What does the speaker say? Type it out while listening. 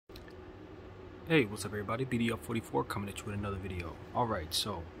Hey, what's up everybody? BDF44 coming at you with another video. Alright,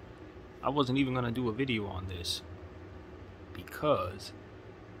 so I wasn't even gonna do a video on this because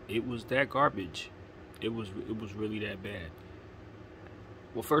it was that garbage. It was really that bad.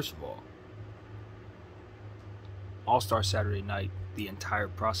 Well, first of All-Star Saturday night, the entire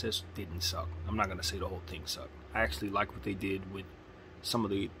process didn't suck. I'm not gonna say the whole thing sucked. I actually like what they did with some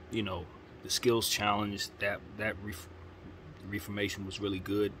of the, the skills challenge. That reformation was really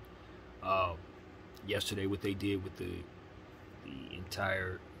good. Yesterday, what they did with the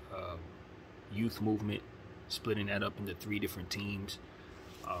entire youth movement, splitting that up into 3 different teams,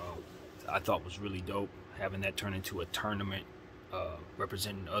 I thought was really dope. Having that turn into a tournament,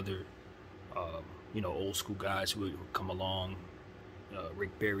 representing other, old school guys who would come along.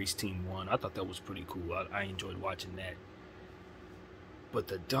 Rick Barry's team won. I thought that was pretty cool. I enjoyed watching that. But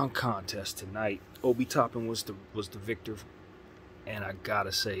the dunk contest tonight, Obi Toppin was the victor, and I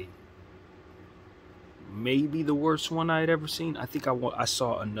gotta say, maybe the worst one I had ever seen. I think I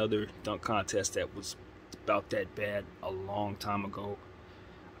saw another dunk contest that was about that bad a long time ago.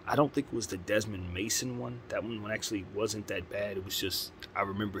 I don't think it was the Desmond Mason one. That one actually wasn't that bad. It was just, I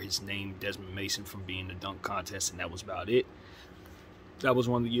remember his name, Desmond Mason, from being the dunk contest, and that was about it. That was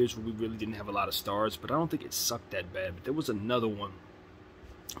one of the years where we really didn't have a lot of stars, but I don't think it sucked that bad. But there was another one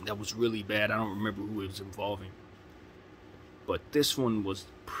that was really bad. I don't remember who it was involving. But this one was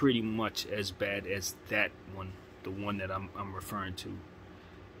pretty much as bad as that one, the one that I'm referring to.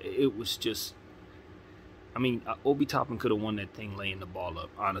 It was just, I mean, Obi Toppin could have won that thing laying the ball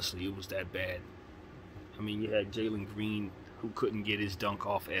up. Honestly, it was that bad. I mean, you had Jalen Green, who couldn't get his dunk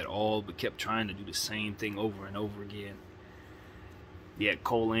off at all, but kept trying to do the same thing over and over again. You had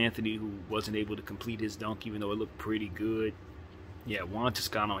Cole Anthony, who wasn't able to complete his dunk, even though it looked pretty good. You had Juan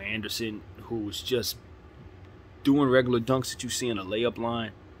Toscano Anderson, who was just doing regular dunks that you see in a layup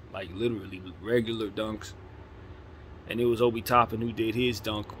line, like literally regular dunks. And it was Obi Toppin who did his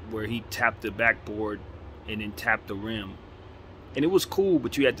dunk where he tapped the backboard and then tapped the rim. And it was cool,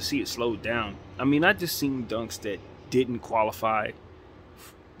 but you had to see it slowed down. I mean, I just seen dunks that didn't qualify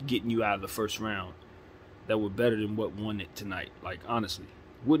getting you out of the first round that were better than what won it tonight. Like, honestly,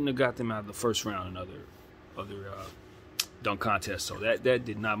 wouldn't have got them out of the first round in other dunk contest. So that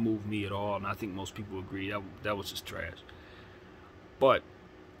did not move me at all, and I think most people agree that was just trash. But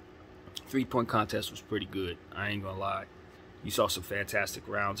 3-point contest was pretty good. I ain't gonna lie. You saw some fantastic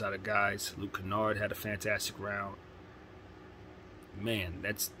rounds out of guys. Luke Kennard had a fantastic round. Man,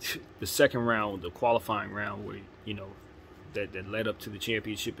 that's the second round, the qualifying round, where that led up to the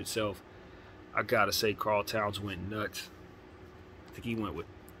championship itself. I gotta say, Karl Towns went nuts. I think he went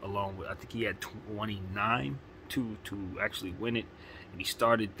I think he had 29 to actually win it, and he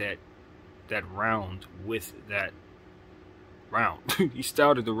started that round with that round. He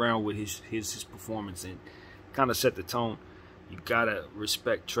started the round with his performance and kind of set the tone. You gotta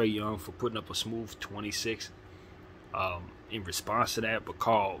respect Trae Young for putting up a smooth 26 in response to that. But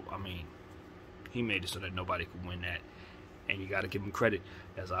Karl, I mean, he made it so that nobody could win that, and you gotta give him credit.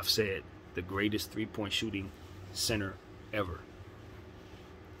 As I've said, the greatest 3-point shooting center ever.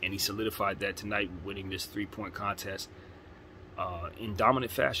 And he solidified that tonight, winning this 3-point contest in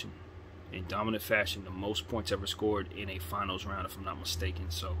dominant fashion. In dominant fashion, the most points ever scored in a finals round, if I'm not mistaken.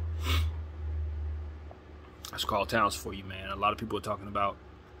 So that's Karl Towns for you, man. A lot of people are talking about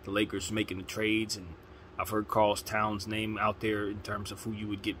the Lakers making the trades, and I've heard Karl Towns' name out there in terms of who you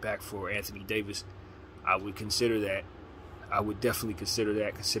would get back for Anthony Davis. I would consider that. I would definitely consider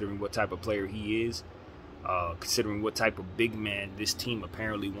that, considering what type of player he is. Considering what type of big man this team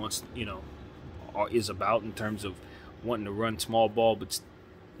apparently wants, is about in terms of wanting to run small ball, but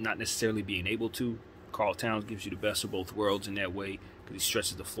not necessarily being able to. Karl Towns gives you the best of both worlds in that way, because he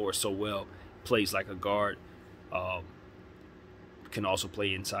stretches the floor so well, plays like a guard, can also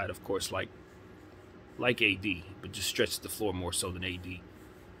play inside, of course, like AD, but just stretches the floor more so than AD.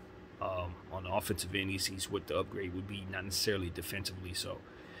 On the offensive end, he's what the upgrade would be, not necessarily defensively. So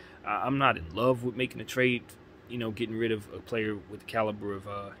I'm not in love with making a trade, getting rid of a player with the caliber of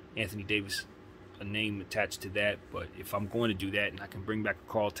Anthony Davis, a name attached to that. But if I'm going to do that and I can bring back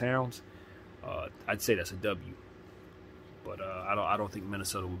Karl Towns, I'd say that's a W. But I don't think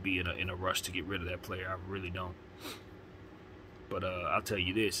Minnesota would be in a rush to get rid of that player. I really don't. But I'll tell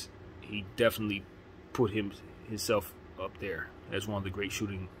you this, he definitely put himself up there as one of the great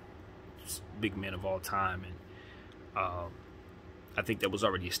shooting big men of all time, and I think that was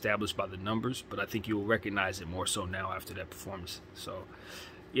already established by the numbers, but I think you'll recognize it more so now after that performance. So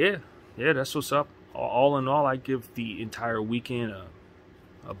yeah, that's what's up. All in all, I give the entire weekend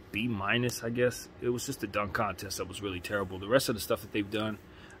a B-, I guess. It was just the dunk contest that was really terrible. The rest of the stuff that they've done,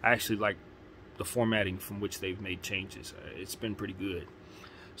 I actually like the formatting from which they've made changes. It's been pretty good.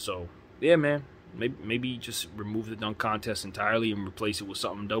 So yeah, man, maybe just remove the dunk contest entirely and replace it with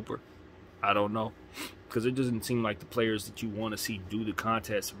something doper. I don't know, because it doesn't seem like the players that you want to see do the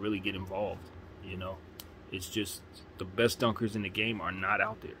contest really get involved. You know, it's just the best dunkers in the game are not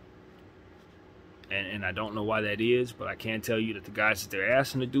out there. And I don't know why that is, but I can tell you that the guys that they're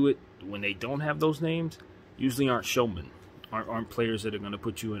asking to do it, when they don't have those names, usually aren't showmen, aren't players that are going to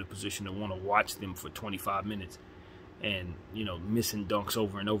put you in a position to want to watch them for 25 minutes and, you know, missing dunks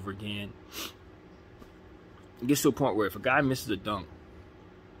over and over again. It gets to a point where if a guy misses a dunk,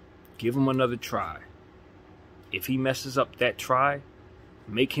 give him another try. If he messes up that try,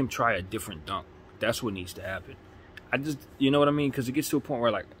 make him try a different dunk. That's what needs to happen. I just, you know what I mean? Because it gets to a point where,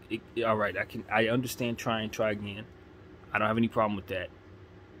 like, all right, I understand try again. I don't have any problem with that.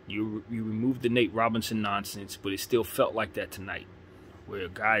 You removed the Nate Robinson nonsense, but it still felt like that tonight, where a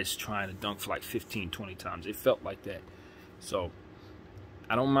guy's trying to dunk for like 15, 20 times. It felt like that. So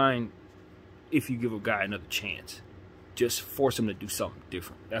I don't mind if you give a guy another chance. Just force him to do something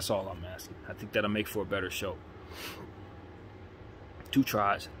different. That's all I'm asking. I think that'll make for a better show. 2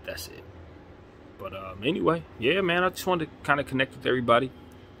 tries, that's it. But anyway, yeah, man, I just wanted to kind of connect with everybody.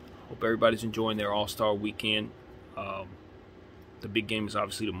 Hope everybody's enjoying their All-Star weekend. The big game is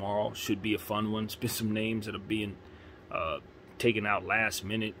obviously tomorrow. Should be a fun one. There's been some names that are being taken out last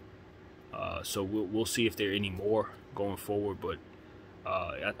minute. So we'll see if there are any more going forward. But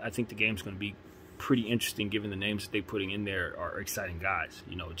I think the game's going to be pretty interesting, given the names that they're putting in there are exciting guys.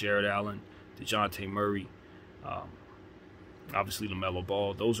 You know, Jared Allen, DeJounte Murray, obviously LaMelo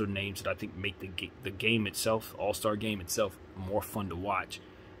Ball. Those are names that I think make the game itself, All-Star game itself, more fun to watch.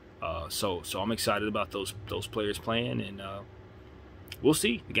 So I'm excited about those players playing, and we'll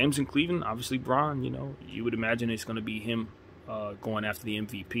see. The game's in Cleveland. Obviously, Bron, you know, you would imagine it's going to be him going after the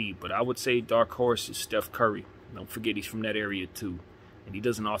MVP. But I would say dark horse is Steph Curry. Don't forget he's from that area too, and he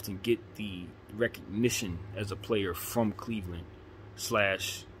doesn't often get the recognition as a player from Cleveland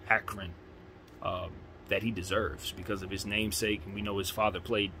 / Akron that he deserves because of his namesake. And we know his father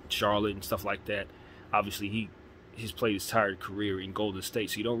played Charlotte and stuff like that. Obviously, he's played his entire career in Golden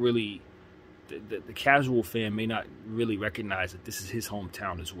State, so you don't really, the casual fan may not really recognize that this is his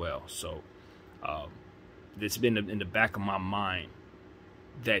hometown as well. So it's been in the back of my mind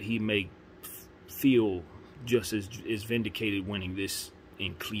that he may feel just as vindicated winning this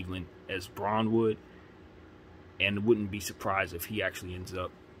in Cleveland as Bron would, and wouldn't be surprised if he actually ends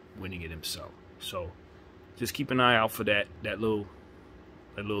up winning it himself. So just keep an eye out for that little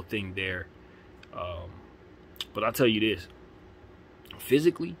thing there. But I'll tell you this,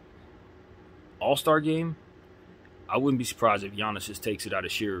 physically, All-Star game, I wouldn't be surprised if Giannis just takes it out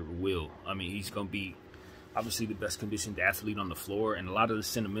of sheer will. I mean, he's going to be obviously the best conditioned athlete on the floor, and a lot of the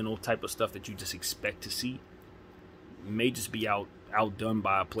sentimental type of stuff that you just expect to see may just be outdone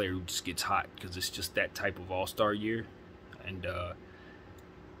by a player who just gets hot, because it's just that type of All-Star year. And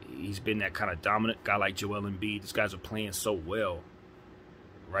he's been that kind of dominant guy like Joel Embiid. These guys are playing so well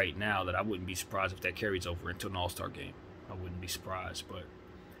right now that I wouldn't be surprised if that carries over into an All-Star game. I wouldn't be surprised. But,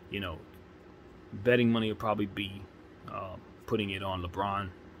 you know, betting money will probably be putting it on LeBron,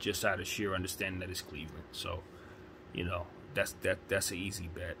 just out of sheer understanding that it's Cleveland. So, you know, that's an easy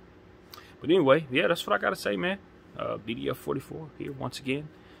bet. But anyway, yeah, that's what I got to say, man. BDF44 here once again.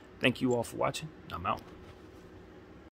 Thank you all for watching. I'm out.